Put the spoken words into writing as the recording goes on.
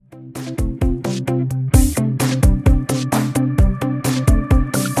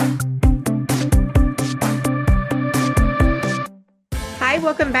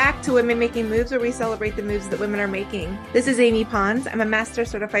Welcome back to Women Making Moves, where we celebrate the moves that women are making. This is Amy Pons. I'm a master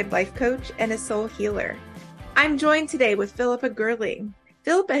certified life coach and a soul healer. I'm joined today with Philippa Gerling.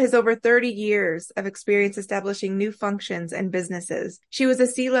 Philippa has over 30 years of experience establishing new functions and businesses. She was a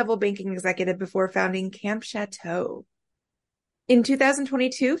C-level banking executive before founding Camp Chateau. In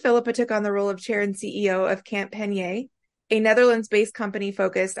 2022, Philippa took on the role of chair and CEO of Camp Penier, a Netherlands-based company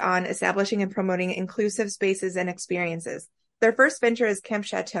focused on establishing and promoting inclusive spaces and experiences. Their first venture is Camp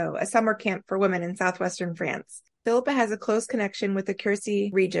Chateau, a summer camp for women in southwestern France. Philippa has a close connection with the Quercy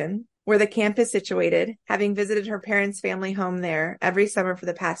region, where the camp is situated, having visited her parents' family home there every summer for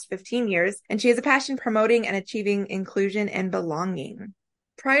the past 15 years, and she has a passion promoting and achieving inclusion and belonging.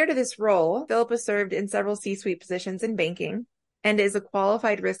 Prior to this role, Philippa served in several C-suite positions in banking and is a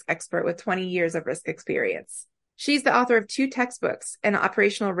qualified risk expert with 20 years of risk experience. She's the author of 2 textbooks in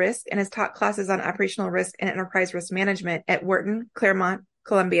operational risk and has taught classes on operational risk and enterprise risk management at Wharton, Claremont,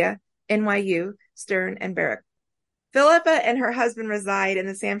 Columbia, NYU, Stern, and Barrick. Philippa and her husband reside in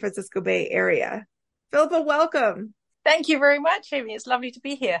the San Francisco Bay Area. Philippa, welcome. Thank you very much, Amy. It's lovely to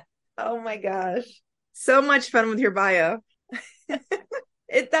be here. Oh my gosh. So much fun with your bio.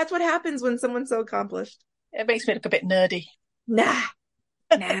 That's what happens when someone's so accomplished. It makes me look a bit nerdy. Nah.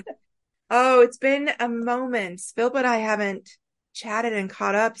 Oh, it's been a moment. Philippa and I haven't chatted and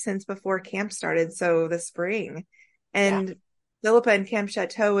caught up since before camp started, so the spring. And Philippa and Camp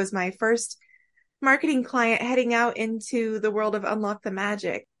Chateau was my first marketing client heading out into the world of Unlock the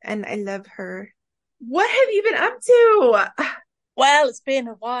Magic, and I love her. What have you been up to? Well, it's been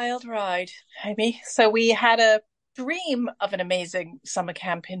a wild ride, Amy. So we had a dream of an amazing summer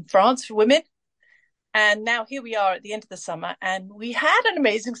camp in France for women. And now here we are at the end of the summer, and we had an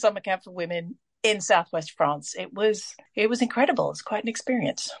amazing summer camp for women in Southwest France. It was incredible. It's quite an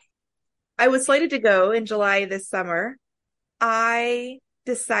experience. I was slated to go in July this summer. I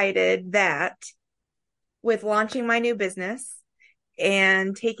decided that with launching my new business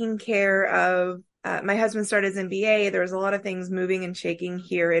and taking care of my husband started his MBA, there was a lot of things moving and shaking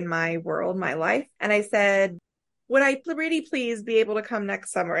here in my world, my life. And I said, would I pretty please be able to come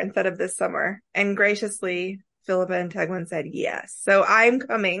next summer instead of this summer? And graciously, Philippa and Tegwin said yes. So I'm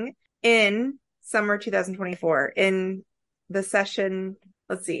coming in summer 2024 in the session.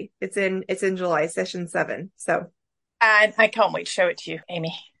 Let's see, it's in July, session 7. So, and I can't wait to show it to you,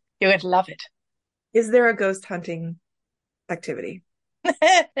 Amy. You would love it. Is there a ghost hunting activity?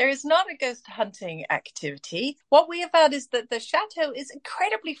 There is not a ghost hunting activity. What we have found is that the chateau is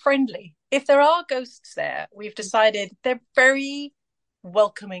incredibly friendly. If there are ghosts there, we've decided they're very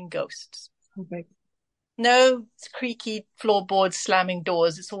welcoming ghosts. Okay. No creaky floorboards slamming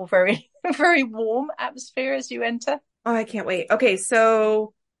doors. It's all very, very warm atmosphere as you enter. Oh, I can't wait. Okay,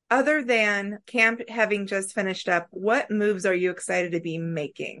 so other than camp having just finished up, what moves are you excited to be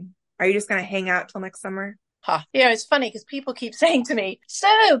making? Are you just going to hang out till next summer? Yeah, it's funny because people keep saying to me,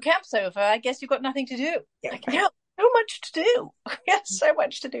 so camp's over, I guess you've got nothing to do. Yeah. Like, yeah, so much to do. Yes, so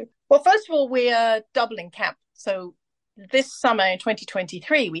much to do. Well, first of all, we are doubling camp. So this summer in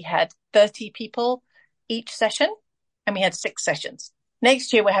 2023, we had 30 people each session, and we had 6 sessions.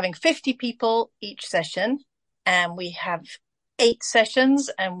 Next year, we're having 50 people each session, and we have 8 sessions,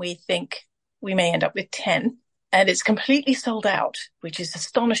 and we think we may end up with 10. And it's completely sold out, which is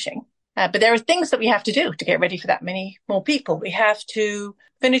astonishing. But there are things that we have to do to get ready for that many more people. We have to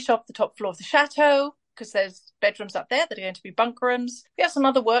finish off the top floor of the chateau because there's bedrooms up there that are going to be bunk rooms. We have some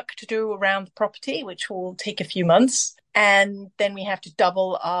other work to do around the property, which will take a few months. And then we have to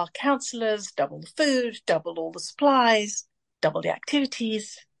double our counselors, double the food, double all the supplies, double the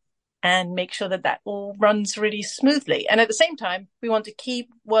activities, and make sure that that all runs really smoothly. And at the same time, we want to keep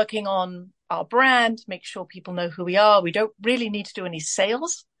working on our brand, make sure people know who we are. We don't really need to do any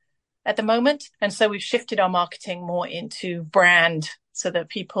sales at the moment. And so we've shifted our marketing more into brand so that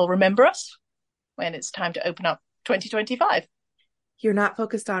people remember us when it's time to open up 2025. You're not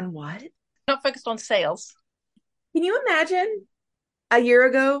focused on what? Not focused on sales. Can you imagine a year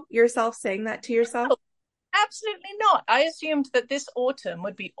ago yourself saying that to yourself? No, absolutely not. I assumed that this autumn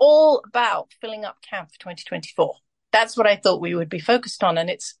would be all about filling up camp for 2024. That's what I thought we would be focused on.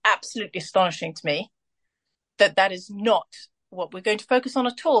 And it's absolutely astonishing to me that that is not what we're going to focus on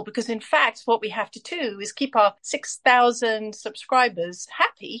at all, because in fact, what we have to do is keep our 6,000 subscribers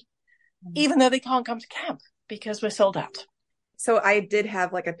happy, even though they can't come to camp because we're sold out. So I did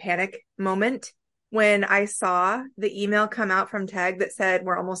have like a panic moment when I saw the email come out from Tag that said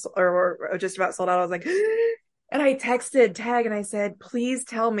we're almost or we're just about sold out. I was like, and I texted Tag and I said, please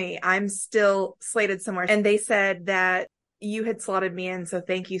tell me I'm still slated somewhere. And they said that you had slotted me in. So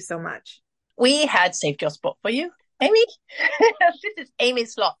thank you so much. We had saved your spot for you. Amy, this is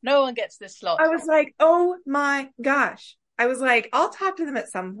Amy's slot. No one gets this slot. I was like, oh my gosh. I was like, I'll talk to them at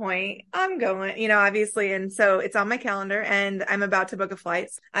some point. I'm going, obviously. And so it's on my calendar and I'm about to book a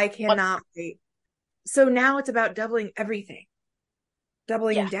flight. I cannot wait. So now it's about doubling everything,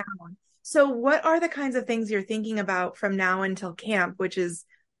 doubling down. So what are the kinds of things you're thinking about from now until camp, which is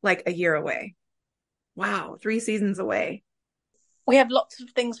like a year away? Wow, 3 seasons away. We have lots of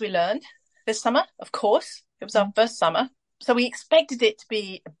things we learned this summer, of course. It was our first summer. So we expected it to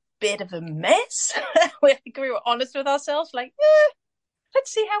be a bit of a mess. we were honest with ourselves, like,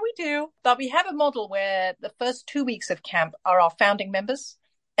 let's see how we do. But we have a model where the first 2 weeks of camp are our founding members.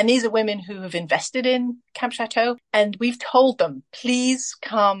 And these are women who have invested in Camp Chateau. And we've told them, please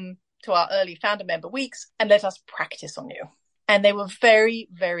come to our early founder member weeks and let us practice on you. And they were very,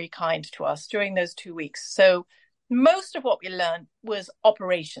 very kind to us during those 2 weeks. So most of what we learned was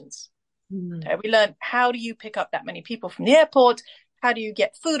operations. We learned, how do you pick up that many people from the airport? How do you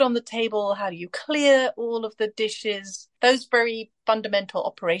get food on the table? How do you clear all of the dishes? Those very fundamental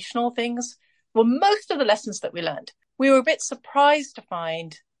operational things were most of the lessons that we learned. We were a bit surprised to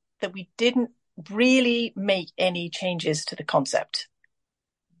find that we didn't really make any changes to the concept,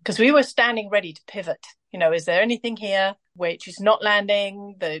 because we were standing ready to pivot. Is there anything here which is not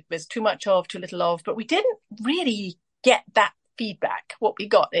landing, that there's too much of, too little of? But we didn't really get that feedback. What we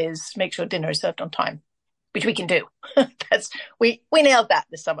got is make sure dinner is served on time, which we can do. we nailed that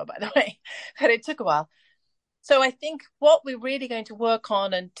this summer, by the way, but it took a while. So I think what we're really going to work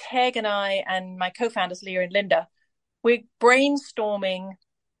on, and Teg and I and my co-founders, Leah and Linda, we're brainstorming,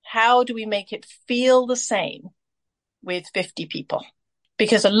 how do we make it feel the same with 50 people?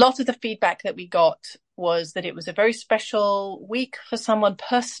 Because a lot of the feedback that we got was that it was a very special week for someone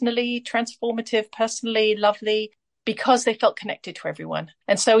personally, transformative, personally lovely, because they felt connected to everyone.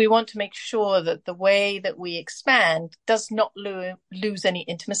 And so we want to make sure that the way that we expand does not lose any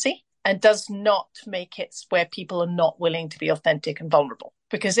intimacy and does not make it where people are not willing to be authentic and vulnerable.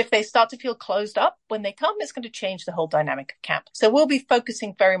 Because if they start to feel closed up when they come, it's going to change the whole dynamic of camp. So we'll be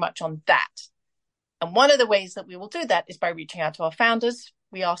focusing very much on that. And one of the ways that we will do that is by reaching out to our founders.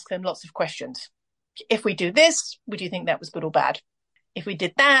 We ask them lots of questions. If we do this, would you think that was good or bad? If we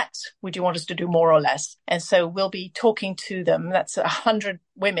did that, would you want us to do more or less? And so we'll be talking to them. That's 100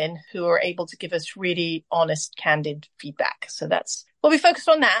 women who are able to give us really honest, candid feedback. So we'll be focused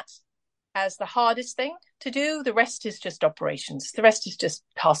on that as the hardest thing to do. The rest is just operations. The rest is just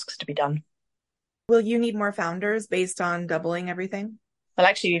tasks to be done. Will you need more founders based on doubling everything? Well,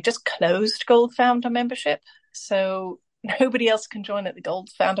 actually, we've just closed Gold Founder membership. So nobody else can join at the Gold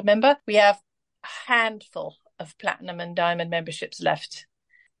Founder member. We have a handful of Platinum and Diamond memberships left.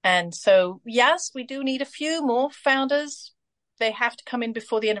 And so, yes, we do need a few more founders. They have to come in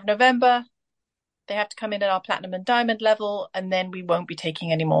before the end of November. They have to come in at our Platinum and Diamond level, and then we won't be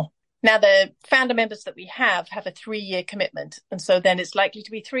taking any more. Now, the founder members that we have a 3-year commitment. And so then it's likely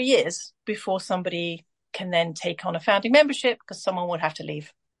to be 3 years before somebody can then take on a founding membership, because someone would have to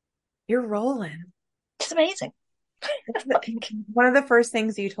leave. You're rolling. It's amazing. One of the first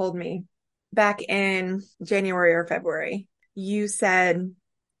things you told me back in January or February, you said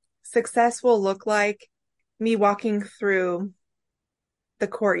success will look like me walking through the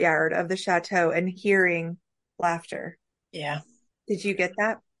courtyard of the chateau and hearing laughter. Yeah. Did you get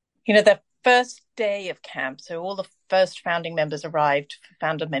that? The first day of camp, so all the first founding members arrived for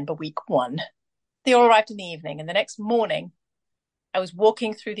founder member week 1. They all arrived in the evening, and the next morning I was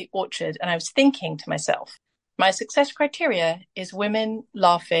walking through the orchard and I was thinking to myself, my success criteria is women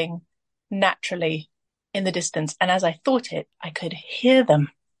laughing naturally in the distance. And as I thought it, I could hear them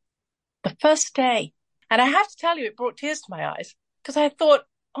the first day. And I have to tell you, it brought tears to my eyes, because I thought,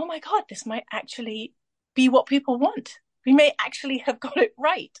 oh my God, this might actually be what people want. We may actually have got it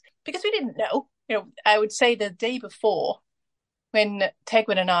right, because we didn't know. I would say the day before, when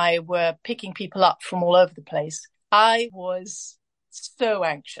Tegwin and I were picking people up from all over the place, I was so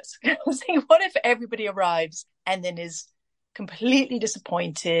anxious. I was thinking, what if everybody arrives and then is completely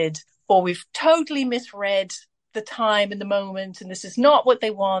disappointed, or we've totally misread the time and the moment, and this is not what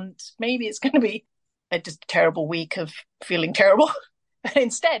they want? Maybe it's going to be just a terrible week of feeling terrible. But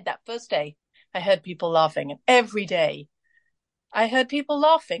instead, that first day, I heard people laughing, and every day I heard people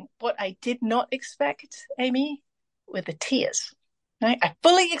laughing. What I did not expect, Amy, were the tears. Right? I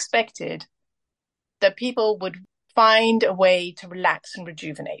fully expected that people would find a way to relax and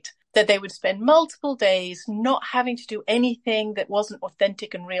rejuvenate, that they would spend multiple days not having to do anything that wasn't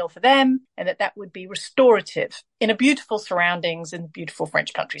authentic and real for them, and that would be restorative in a beautiful surroundings in the beautiful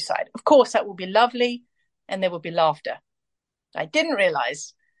French countryside. Of course, that will be lovely, and there will be laughter. I didn't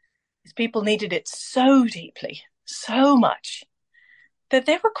realize is people needed it so deeply. so much that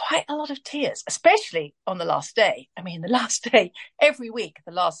there were quite a lot of tears, especially on the last day. I mean, the last day, every week,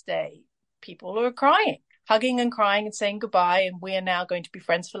 the last day, people were crying, hugging and crying and saying goodbye. And we are now going to be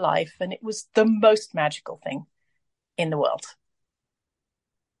friends for life. And it was the most magical thing in the world.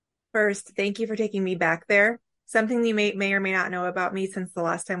 First, thank you for taking me back there. Something you may or may not know about me since the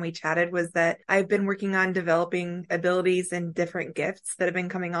last time we chatted was that I've been working on developing abilities and different gifts that have been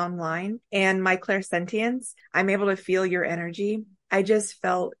coming online. And my clairsentience, I'm able to feel your energy. I just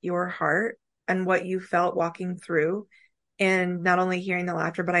felt your heart and what you felt walking through. And not only hearing the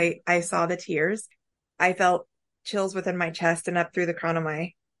laughter, but I saw the tears. I felt chills within my chest and up through the crown of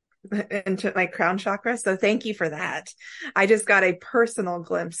into my crown chakra. So thank you for that. I just got a personal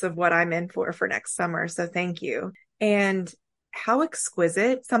glimpse of what I'm in for next summer. So thank you. And how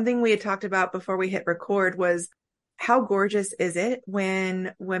exquisite, something we had talked about before we hit record was how gorgeous is it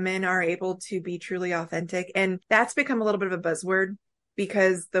when women are able to be truly authentic? And that's become a little bit of a buzzword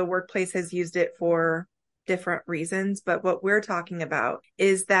because the workplace has used it for different reasons. But what we're talking about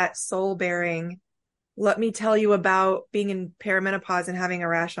is that soul bearing, let me tell you about being in perimenopause and having a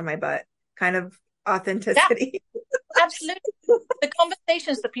rash on my butt kind of authenticity. Yeah, absolutely. The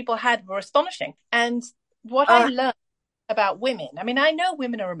conversations that people had were astonishing. And what I learned about women, I mean, I know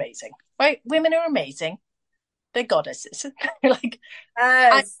women are amazing, right? Women are amazing. They're goddesses. Like,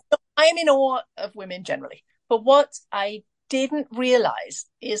 yes. I am in awe of women generally. But what I didn't realize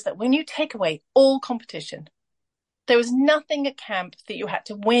is that when you take away all competition, there was nothing at camp that you had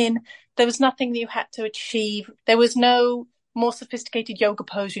to win. There was nothing that you had to achieve. There was no more sophisticated yoga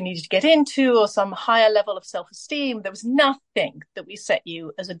pose you needed to get into or some higher level of self-esteem. There was nothing that we set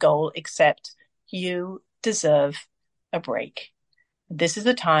you as a goal except you deserve a break. This is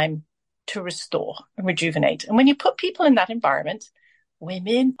the time to restore and rejuvenate. And when you put people in that environment,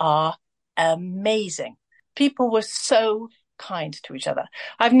 women are amazing. People were so kind to each other.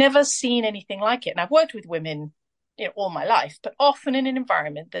 I've never seen anything like it. And I've worked with women all my life, but often in an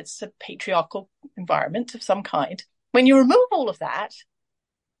environment that's a patriarchal environment of some kind. When you remove all of that,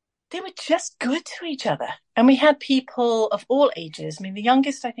 they were just good to each other. And we had people of all ages. I mean, the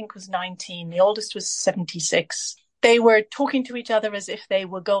youngest, I think, was 19. The oldest was 76. They were talking to each other as if they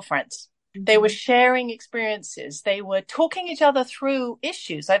were girlfriends. Mm-hmm. They were sharing experiences. They were talking each other through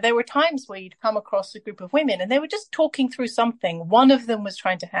issues. Like, there were times where you'd come across a group of women and they were just talking through something one of them was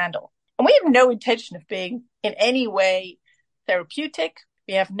trying to handle. And we have no intention of being in any way therapeutic.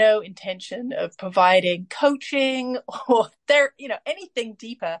 We have no intention of providing coaching or anything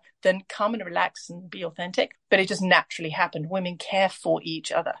deeper than come and relax and be authentic. But it just naturally happened. Women care for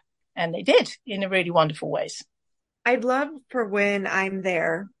each other. And they did in really wonderful ways. I'd love for when I'm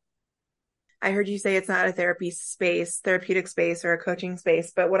there. I heard you say it's not a therapeutic space or a coaching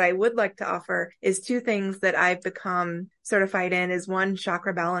space, but what I would like to offer is two things that I've become certified in is one,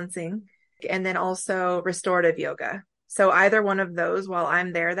 chakra balancing, and then also restorative yoga. So either one of those while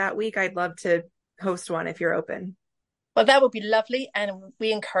I'm there that week, I'd love to host one if you're open. Well, that would be lovely. And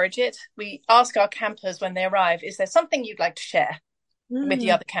we encourage it. We ask our campers when they arrive, is there something you'd like to share with the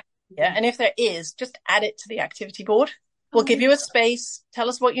other campers? Yeah. And if there is, just add it to the activity board. We'll give you a space. Tell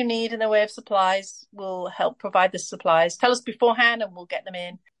us what you need in the way of supplies. We'll help provide the supplies. Tell us beforehand and we'll get them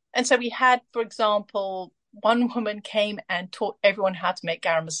in. And so we had, for example, one woman came and taught everyone how to make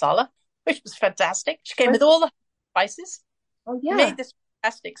garam masala, which was fantastic. She came with all the spices. Oh, yeah. Made this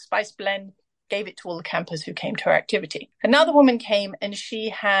fantastic spice blend, gave it to all the campers who came to her activity. Another woman came and she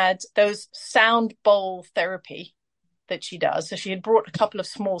had those sound bowl therapy that she does. So she had brought a couple of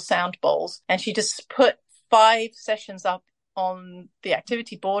small sound bowls and she just put 5 sessions up on the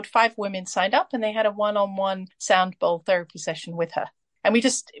activity board. 5 women signed up and they had a one-on-one sound bowl therapy session with her. And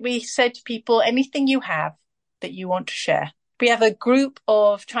we said to people, anything you have that you want to share. We have a group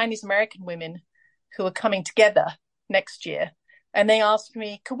of Chinese American women who are coming together next year. And they asked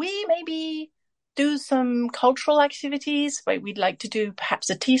me, could we maybe do some cultural activities? We'd like to do perhaps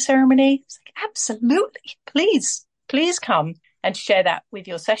a tea ceremony. It's like, absolutely. Please come and share that with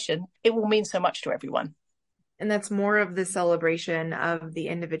your session. It will mean so much to everyone. And that's more of the celebration of the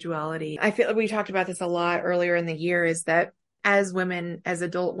individuality. I feel like we talked about this a lot earlier in the year, is that as women, as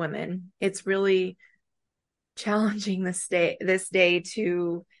adult women, it's really challenging this day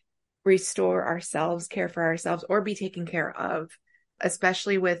to restore ourselves, care for ourselves, or be taken care of,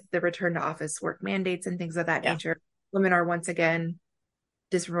 especially with the return to office work mandates and things of that nature. Women are once again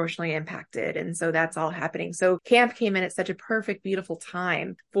disproportionately impacted. And so that's all happening. So camp came in at such a perfect, beautiful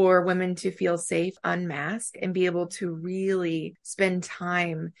time for women to feel safe, unmask, and be able to really spend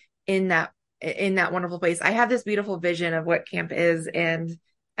time in that wonderful place. I have this beautiful vision of what camp is. And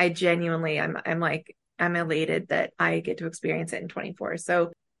I genuinely, I'm like, I'm elated that I get to experience it in 24.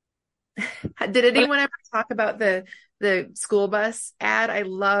 So did Well, anyone ever talk about the school bus ad? I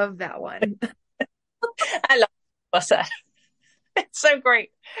love that one. I love what's that? It's so great.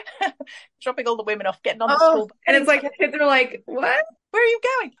 Dropping all the women off, getting on the Oh, school bus. and it's like kids are like, what? Where are you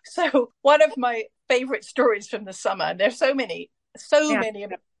going? So one of my favorite stories from the summer, and there's so many Yeah.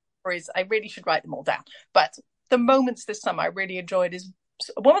 stories, I really should write them all down. But the moments this summer I really enjoyed is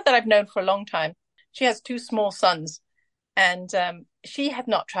a woman that I've known for a long time. She has two small sons, and she had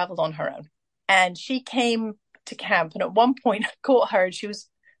not traveled on her own. And she came to camp, and at one point I caught her, and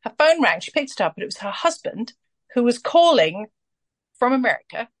her phone rang. She picked it up, and it was her husband who was calling from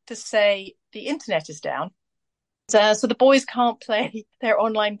America to say the internet is down. So the boys can't play their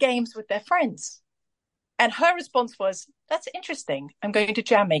online games with their friends. And her response was, "That's interesting. I'm going to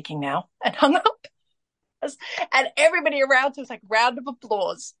jam making now," and hung up. And everybody around was like, round of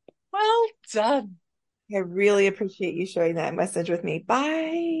applause. Well done. I really appreciate you sharing that message with me.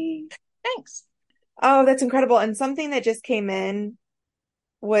 Bye. Thanks. Oh, that's incredible. And something that just came in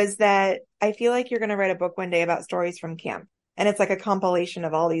was that I feel like you're going to write a book one day about stories from camp. And it's like a compilation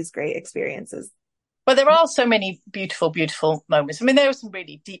of all these great experiences. Well, there are so many beautiful, beautiful moments. I mean, there were some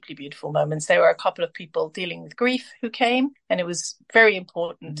really deeply beautiful moments. There were a couple of people dealing with grief who came, and it was very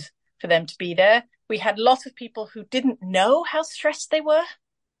important for them to be there. We had a lot of people who didn't know how stressed they were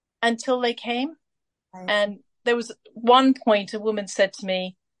until they came. Right. And there was one point a woman said to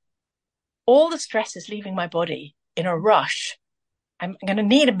me, "All the stress is leaving my body in a rush. I'm going to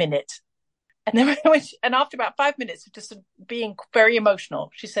need a minute." And then and after about 5 minutes of just being very emotional,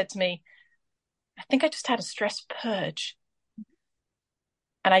 she said to me, "I think I just had a stress purge.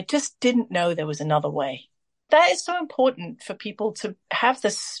 And I just didn't know there was another way." That is so important for people to have the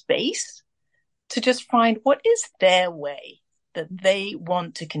space to just find what is their way that they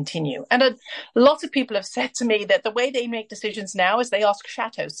want to continue. And a lot of people have said to me that the way they make decisions now is they ask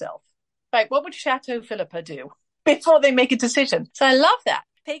Chateau Self, like, what would Chateau Philippa do before they make a decision? So I love that.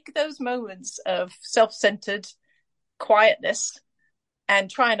 Take those moments of self-centered quietness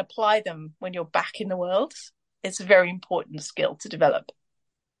and try and apply them when you're back in the world. It's a very important skill to develop.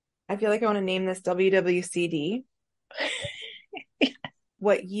 I feel like I want to name this WWCD.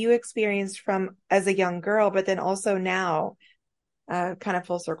 What you experienced from as a young girl, but then also now, kind of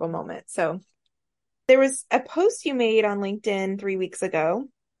full circle moment. So there was a post you made on LinkedIn 3 weeks ago.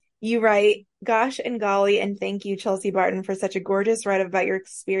 You write, "Gosh and golly, and thank you, Chelsea Barton, for such a gorgeous write about your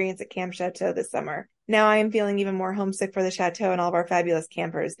experience at Camp Chateau this summer. Now I am feeling even more homesick for the Chateau and all of our fabulous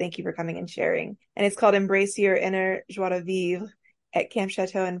campers. Thank you for coming and sharing." And it's called "Embrace Your Inner Joie de Vivre" at Camp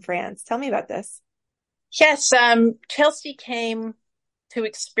Chateau in France. Tell me about this. Yes, Chelsea came to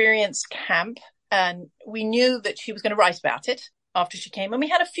experience camp, and we knew that she was going to write about it after she came. And we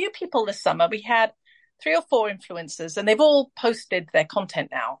had a few people this summer. We had 3 or 4 influencers, and they've all posted their content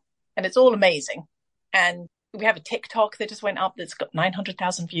now, and it's all amazing. And we have a TikTok that just went up that's got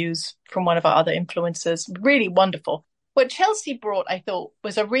 900,000 views from one of our other influencers. Really wonderful. What Chelsea brought, I thought,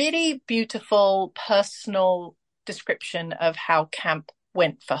 was a really beautiful personal description of how camp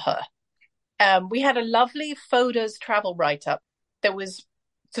went for her. We had a lovely photos travel write-up that was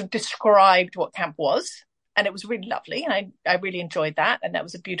sort of described what camp was. And it was really lovely. And I really enjoyed that. And that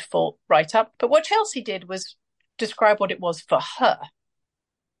was a beautiful write-up. But what Chelsea did was describe what it was for her.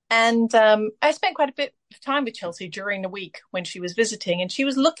 And I spent quite a bit of time with Chelsea during the week when she was visiting. And she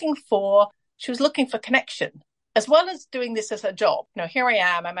was looking for connection, as well as doing this as a job. You know, here I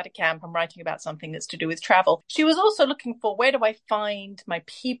am, I'm at a camp, I'm writing about something that's to do with travel. She was also looking for, where do I find my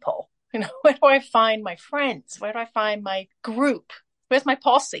people? You know, where do I find my friends? Where do I find my group? Where's my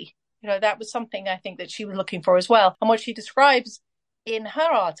posse? You know, that was something I think that she was looking for as well. And what she describes in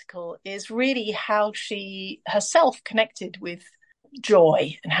her article is really how she herself connected with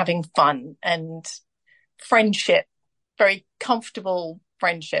joy and having fun and friendship, very comfortable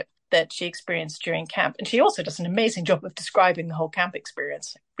friendship that she experienced during camp. And she also does an amazing job of describing the whole camp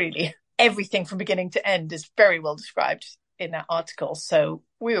experience. Really, everything from beginning to end is very well described in that article. So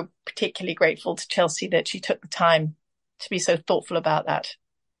we were particularly grateful to Chelsea that she took the time to be so thoughtful about that.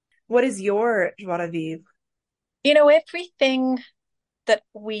 What is your joie de vivre? You know, everything that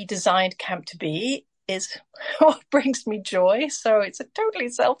we designed camp to be is what brings me joy. So it's a totally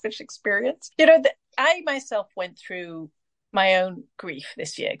selfish experience. You know, I myself went through my own grief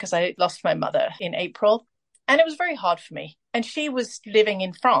this year because I lost my mother in April, and it was very hard for me. And she was living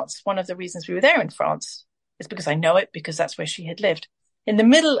in France. One of the reasons we were there in France is because I know it, because that's where she had lived. In the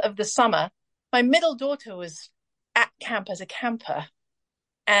middle of the summer, my middle daughter was at camp as a camper.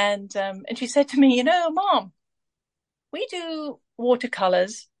 And she said to me, "You know, Mom, we do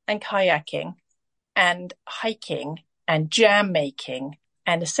watercolors and kayaking, and hiking and jam making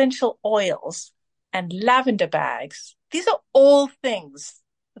and essential oils and lavender bags. These are all things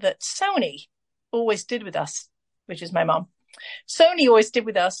that Sony always did with us, which is my mom. Sony always did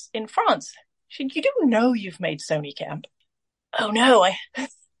with us in France. She said, you don't know you've made Sony Camp. Oh no, I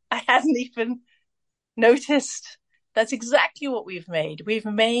hadn't even noticed. That's exactly what we've made. We've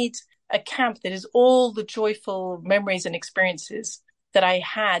made a camp that is all the joyful memories and experiences that I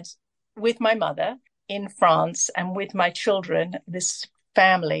had with my mother in France and with my children, this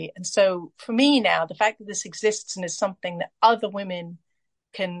family. And so for me now, the fact that this exists and is something that other women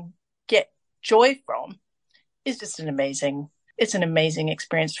can get joy from is just it's an amazing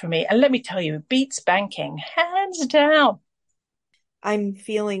experience for me. And let me tell you, it beats banking, hands down. I'm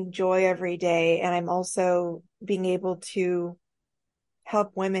feeling joy every day, and I'm also being able to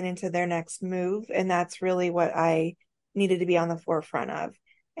help women into their next move. And that's really what I needed to be on the forefront of.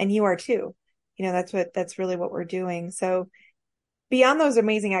 And you are too. That's really what we're doing. So beyond those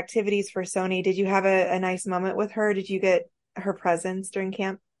amazing activities for Sony, did you have a nice moment with her? Did you get her presence during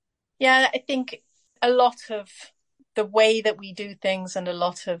camp? Yeah, I think a lot of the way that we do things and a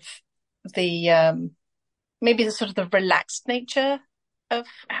lot of the maybe the sort of the relaxed nature of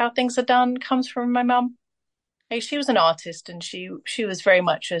how things are done comes from my mum. Like, she was an artist and she was very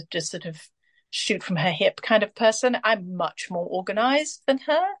much a just sort of shoot from her hip kind of person. I'm much more organized than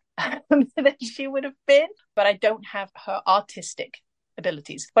her than she would have been, but I don't have her artistic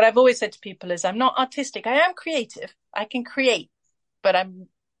abilities. What I've always said to people is I'm not artistic. I am creative. I can create, but I'm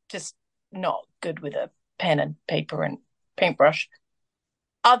just not good with a pen and paper and paintbrush.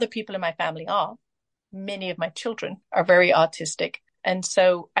 Other people in my family are. Many of my children are very artistic. And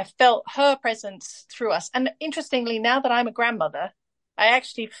so I felt her presence through us. And interestingly, now that I'm a grandmother, I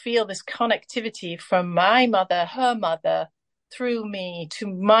actually feel this connectivity from my mother, her mother, through me to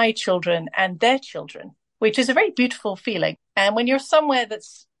my children and their children, which is a very beautiful feeling. And when you're somewhere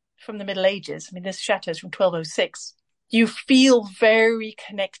that's from the Middle Ages, I mean, this chateau is from 1206, you feel very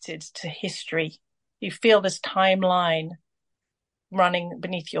connected to history. You feel this timeline running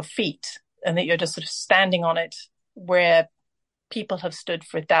beneath your feet and that you're just sort of standing on it where people have stood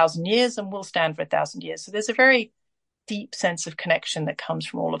for 1,000 years and will stand for 1,000 years. So there's a very deep sense of connection that comes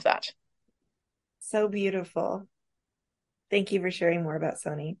from all of that. So beautiful. Thank you for sharing more about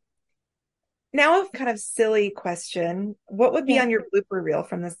Sony. Now, a kind of silly question. What would be on your blooper reel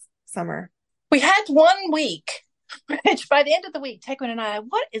from this summer? We had 1 week, which by the end of the week, Tequin and I,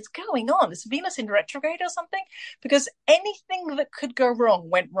 what is going on? Is Venus in retrograde or something? Because anything that could go wrong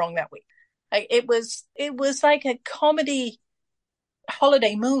went wrong that week. Like, it was like a comedy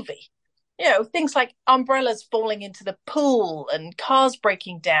holiday movie. Things like umbrellas falling into the pool and cars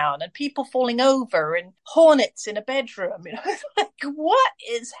breaking down and people falling over and hornets in a bedroom. Like, what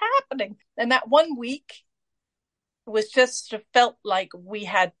is happening? And that 1 week was just sort of felt like we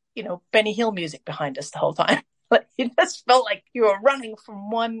had, Benny Hill music behind us the whole time. Like, it just felt like you were running from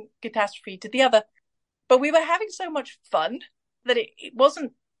one catastrophe to the other. But we were having so much fun that it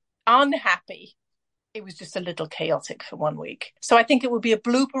wasn't unhappy. It was just a little chaotic for 1 week. So I think it would be a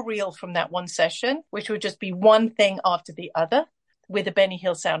blooper reel from that one session, which would just be one thing after the other with a Benny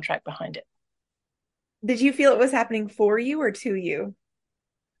Hill soundtrack behind it. Did you feel it was happening for you or to you?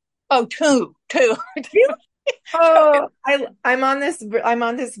 Oh, two. Oh, I'm on this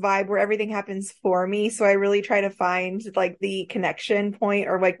vibe where everything happens for me. So I really try to find like the connection point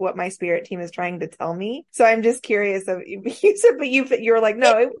or like what my spirit team is trying to tell me. So I'm just curious of you said, but you're like,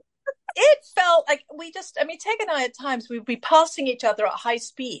 no, it felt like Teg and I at times we'd be passing each other at high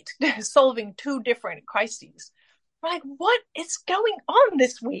speed, solving two different crises. We're like, what is going on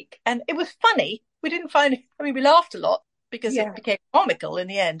this week? And it was funny. We didn't find it, we laughed a lot because it became comical in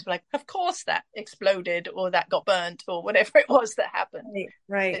the end. Like, of course that exploded or that got burnt or whatever it was that happened.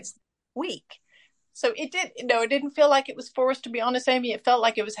 Right. It's week. So it didn't feel like it was for us, to be honest, Amy. It felt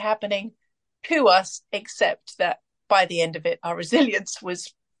like it was happening to us, except that by the end of it, our resilience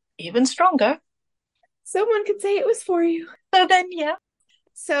was even stronger. Someone could say it was for you. So then, yeah.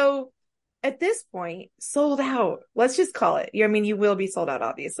 So at this point, sold out. Let's just call it. You will be sold out,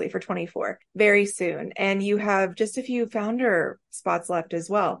 obviously, for 24 very soon. And you have just a few founder spots left as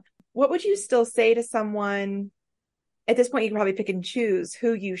well. What would you still say to someone at this point? You can probably pick and choose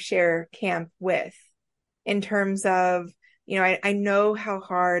who you share camp with in terms of, I know how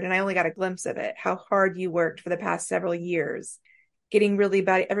hard, and I only got a glimpse of it, how hard you worked for the past several years, getting really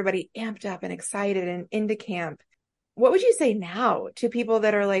everybody amped up and excited and into camp. What would you say now to people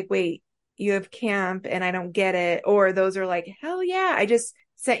that are like, wait, you have camp and I don't get it? Or those are like, hell yeah. I just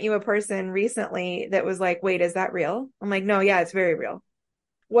sent you a person recently that was like, wait, is that real? I'm like, no, yeah, it's very real.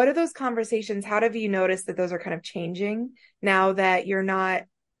 What are those conversations? How have you noticed that those are kind of changing now that you're not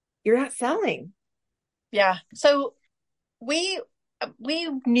selling? Yeah. So we we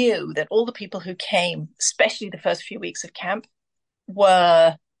knew that all the people who came, especially the first few weeks of camp,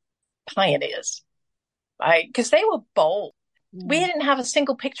 were pioneers, right? Because they were bold. We didn't have a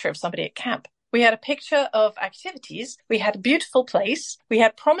single picture of somebody at camp. We had a picture of activities. We had a beautiful place. We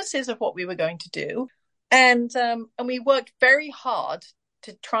had promises of what we were going to do. And we worked very hard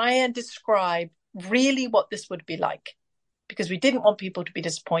to try and describe really what this would be like, because we didn't want people to be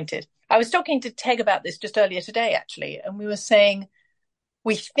disappointed. I was talking to Teg about this just earlier today, actually, and we were saying,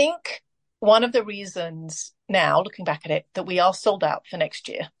 we think one of the reasons now, looking back at it, that we are sold out for next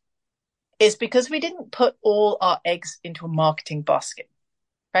year is because we didn't put all our eggs into a marketing basket,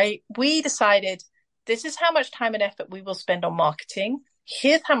 right? We decided this is how much time and effort we will spend on marketing.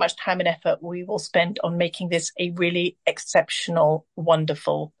 Here's how much time and effort we will spend on making this a really exceptional,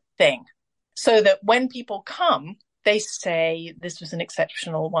 wonderful thing. So that when people come, they say this was an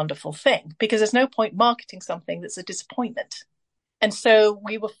exceptional, wonderful thing, because there's no point marketing something that's a disappointment. And so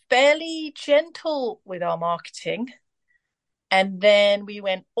we were fairly gentle with our marketing. And then we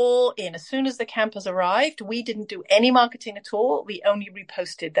went all in. As soon as the campers arrived, we didn't do any marketing at all. We only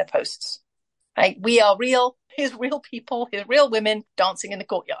reposted their posts. Right? We are real. Here's real people. Here's real women dancing in the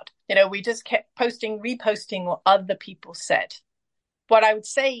courtyard. We just kept reposting what other people said. What I would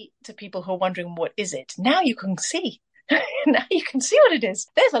say to people who are wondering, what is it? Now you can see. Now you can see what it is.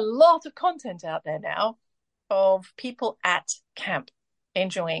 There's a lot of content out there now of people at camp,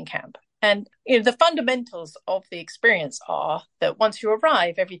 enjoying camp. And the fundamentals of the experience are that once you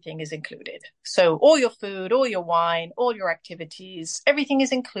arrive, everything is included. So all your food, all your wine, all your activities, everything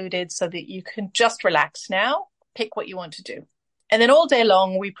is included so that you can just relax now, pick what you want to do. And then all day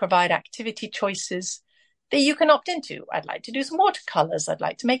long, we provide activity choices that you can opt into. I'd like to do some watercolors. I'd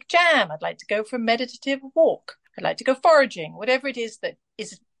like to make jam. I'd like to go for a meditative walk. I'd like to go foraging. Whatever it is that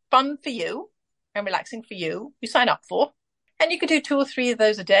is fun for you and relaxing for you, you sign up for. And you can do 2 or 3 of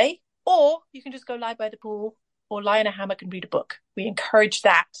those a day. Or you can just go lie by the pool or lie in a hammock and read a book. We encourage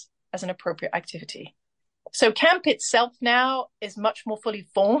that as an appropriate activity. So camp itself now is much more fully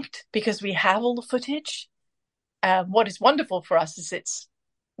formed because we have all the footage. What is wonderful for us is it's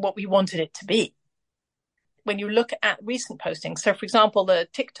what we wanted it to be. When you look at recent postings, so for example, the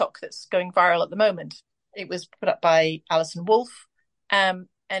TikTok that's going viral at the moment, it was put up by Alison Wolf, and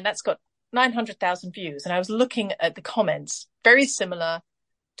that's got 900,000 views. And I was looking at the comments, very similar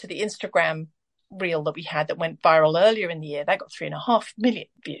to the Instagram reel that we had that went viral earlier in the year. That got 3.5 million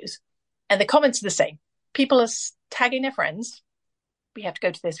views. And the comments are the same. People are tagging their friends. We have to go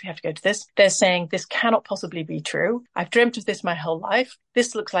to this. We have to go to this. They're saying, this cannot possibly be true. I've dreamt of this my whole life.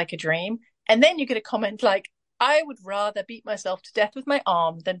 This looks like a dream. And then you get a comment like, I would rather beat myself to death with my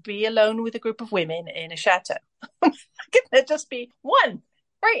arm than be alone with a group of women in a chateau. Can there just be one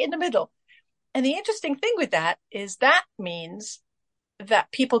right in the middle? And the interesting thing with that is that means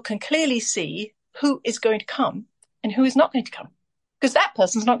that people can clearly see who is going to come and who is not going to come, because that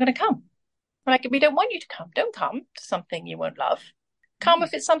person's not going to come. Like, we don't want you to come. Don't come to something you won't love. Come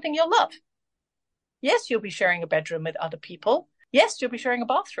if it's something you'll love. Yes, you'll be sharing a bedroom with other people. Yes, you'll be sharing a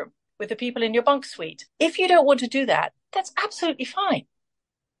bathroom with the people in your bunk suite. If you don't want to do that, that's absolutely fine.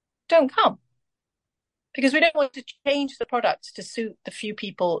 Don't come. Because we don't want to change the product to suit the few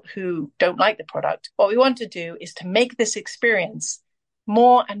people who don't like the product. What we want to do is to make this experience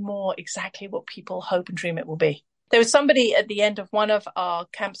more and more exactly what people hope and dream it will be. There was somebody at the end of one of our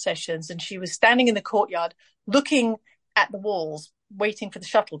camp sessions, and she was standing in the courtyard looking at the walls, waiting for the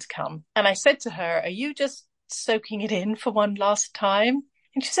shuttle to come. And I said to her, are you just soaking it in for one last time?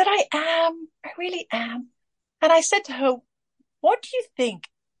 And she said, I am. I really am. And I said to her, what do you think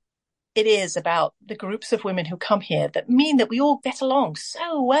it is about the groups of women who come here that mean that we all get along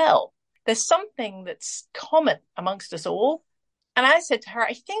so well? There's something that's common amongst us all. And I said to her,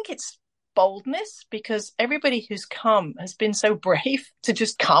 I think it's boldness, because everybody who's come has been so brave to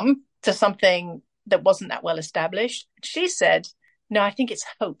just come to something that wasn't that well established. She said, no, I think it's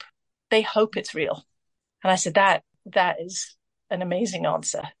hope. They hope it's real. And I said, that is an amazing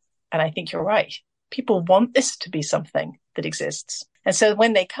answer. And I think you're right. People want this to be something that exists. And so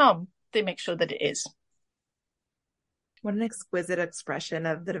when they come, they make sure that it is. What an exquisite expression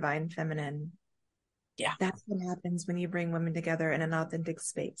of the divine feminine. Yeah. That's what happens when you bring women together in an authentic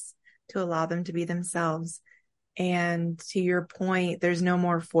space to allow them to be themselves. And to your point, there's no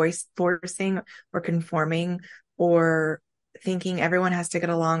more forcing or conforming or thinking everyone has to get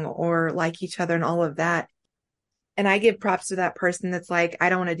along or like each other and all of that. And I give props to that person that's like, I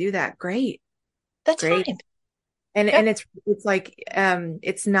don't want to do that. Great. That's fine. And it's like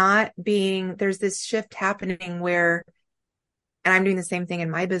it's not being, there's this shift happening where, and I'm doing the same thing in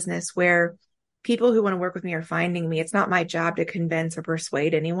my business, where people who want to work with me are finding me. It's not my job to convince or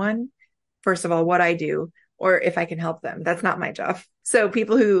persuade anyone, first of all, what I do, or if I can help them. That's not my job. So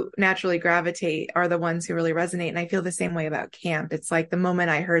people who naturally gravitate are the ones who really resonate. And I feel the same way about camp. It's like the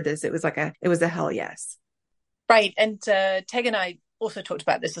moment I heard this, it was a hell yes. Right. And Teg and I also talked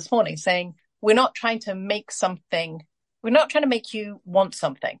about this morning, saying we're not trying to make something, we're not trying to make you want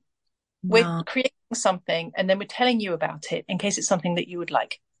something. We're No. creating something and then we're telling you about it in case it's something that you would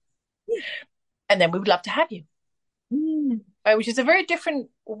like. And then we would love to have you. Mm. Which is a very different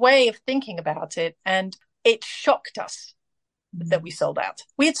way of thinking about it. And it shocked us that we sold out.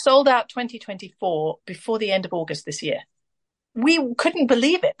 We had sold out 2024 before the end of August this year. We couldn't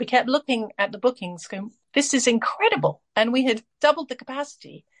believe it. We kept looking at the bookings going, this is incredible. And we had doubled the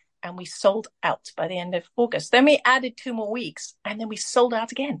capacity and we sold out by the end of August. Then we added 2 more weeks and then we sold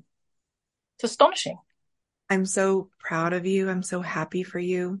out again. It's astonishing. I'm so proud of you. I'm so happy for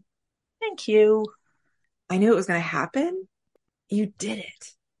you. Thank you. I knew it was going to happen. You did it.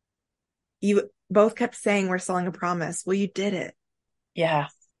 You both kept saying we're selling a promise. Well, you did it. Yeah,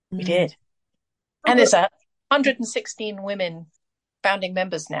 we Mm. did. And there's 116 women founding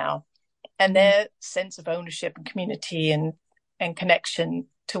members now, and their sense of ownership and community and connection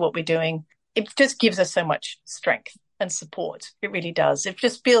to what we're doing, it just gives us so much strength and support. It really does. It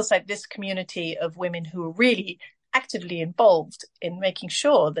just feels like this community of women who are really actively involved in making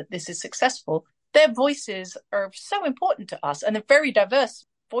sure that this is successful. Their voices are so important to us, and they're very diverse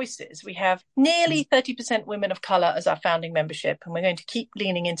voices. We have nearly 30% women of color as our founding membership, and we're going to keep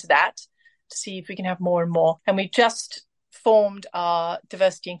leaning into that to see if we can have more and more. And we just formed our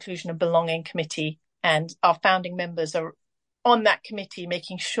diversity, inclusion and belonging committee, and our founding members are on that committee,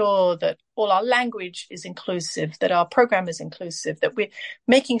 making sure that all our language is inclusive, that our program is inclusive, that we're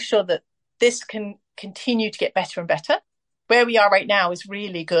making sure that this can continue to get better and better. Where we are right now is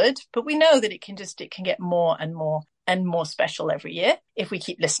really good, but we know that it can get more and more and more special every year if we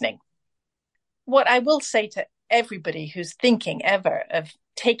keep listening. What I will say to everybody who's thinking ever of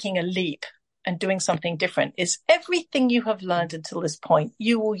taking a leap and doing something different is everything you have learned until this point,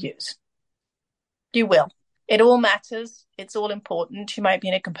 you will use. You will. It all matters. It's all important. You might be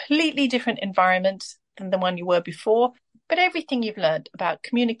in a completely different environment than the one you were before, but everything you've learned about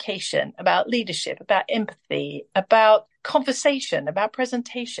communication, about leadership, about empathy, about conversation, about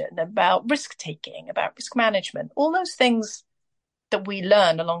presentation, about risk taking, about risk management, all those things that we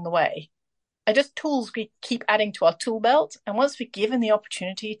learn along the way are just tools we keep adding to our tool belt. And once we're given the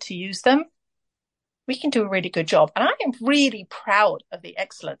opportunity to use them, we can do a really good job. And I am really proud of the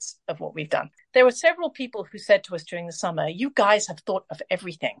excellence of what we've done. There were several people who said to us during the summer, you guys have thought of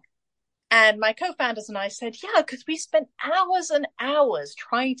everything. And my co-founders and I said, yeah, because we spent hours and hours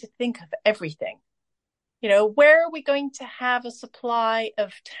trying to think of everything. You know, where are we going to have a supply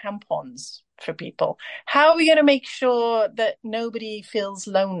of tampons for people? How are we going to make sure that nobody feels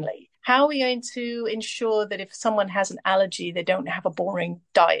lonely? How are we going to ensure that if someone has an allergy, they don't have a boring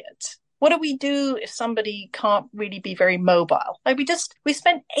diet? What do we do if somebody can't really be very mobile? Like we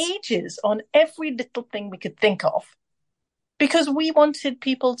spent ages on every little thing we could think of because we wanted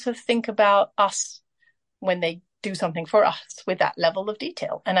people to think about us when they do something for us with that level of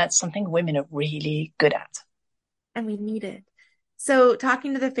detail. And that's something women are really good at. And we need it. So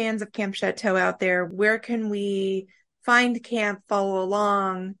talking to the fans of Camp Chateau out there, where can we find camp, follow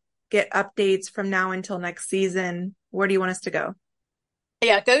along, get updates from now until next season? Where do you want us to go?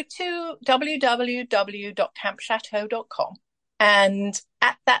 Yeah, go to www.campchateau.com. And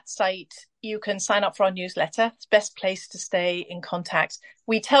at that site, you can sign up for our newsletter. It's the best place to stay in contact.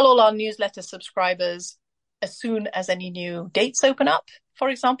 We tell all our newsletter subscribers as soon as any new dates open up, for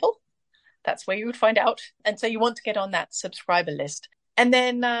example. That's where you would find out. And so you want to get on that subscriber list. And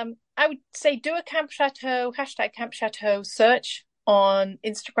then I would say do a Camp Chateau, #Camp Chateau search on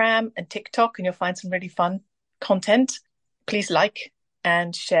Instagram and TikTok, and you'll find some really fun content. Please like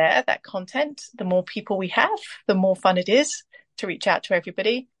and share that content. The more people we have, the more fun it is to reach out to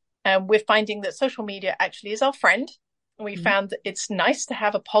everybody. And we're finding that social media actually is our friend. We found that it's nice to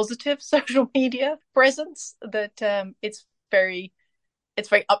have a positive social media presence, that it's very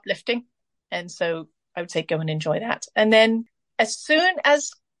uplifting. And so I would say go and enjoy that. And then as soon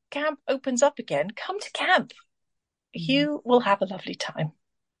as camp opens up again, come to camp. You will have a lovely time.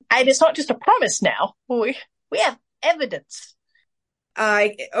 And it's not just a promise now. We have evidence.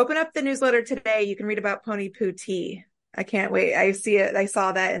 I open up the newsletter today. You can read about Pony Poo Tea. I can't wait. I see it. I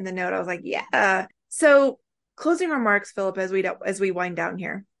saw that in the note. I was like, yeah. So closing remarks, Philip, as we wind down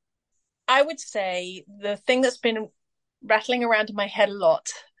here. I would say the thing that's been rattling around in my head a lot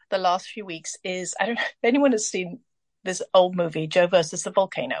the last few weeks is, I don't know if anyone has seen this old movie, Joe versus the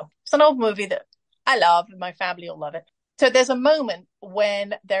Volcano. It's an old movie that I love and my family will love it. So there's a moment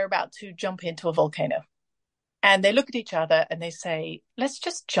when they're about to jump into a volcano and they look at each other and they say, let's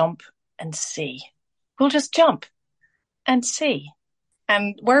just jump and see. We'll just jump and see.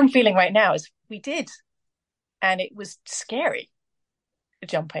 And where I'm feeling right now is we did. And it was scary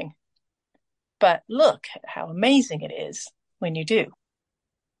jumping. But look at how amazing it is when you do.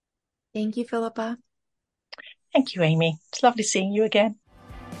 Thank you, Philippa. Thank you, Amy. It's lovely seeing you again.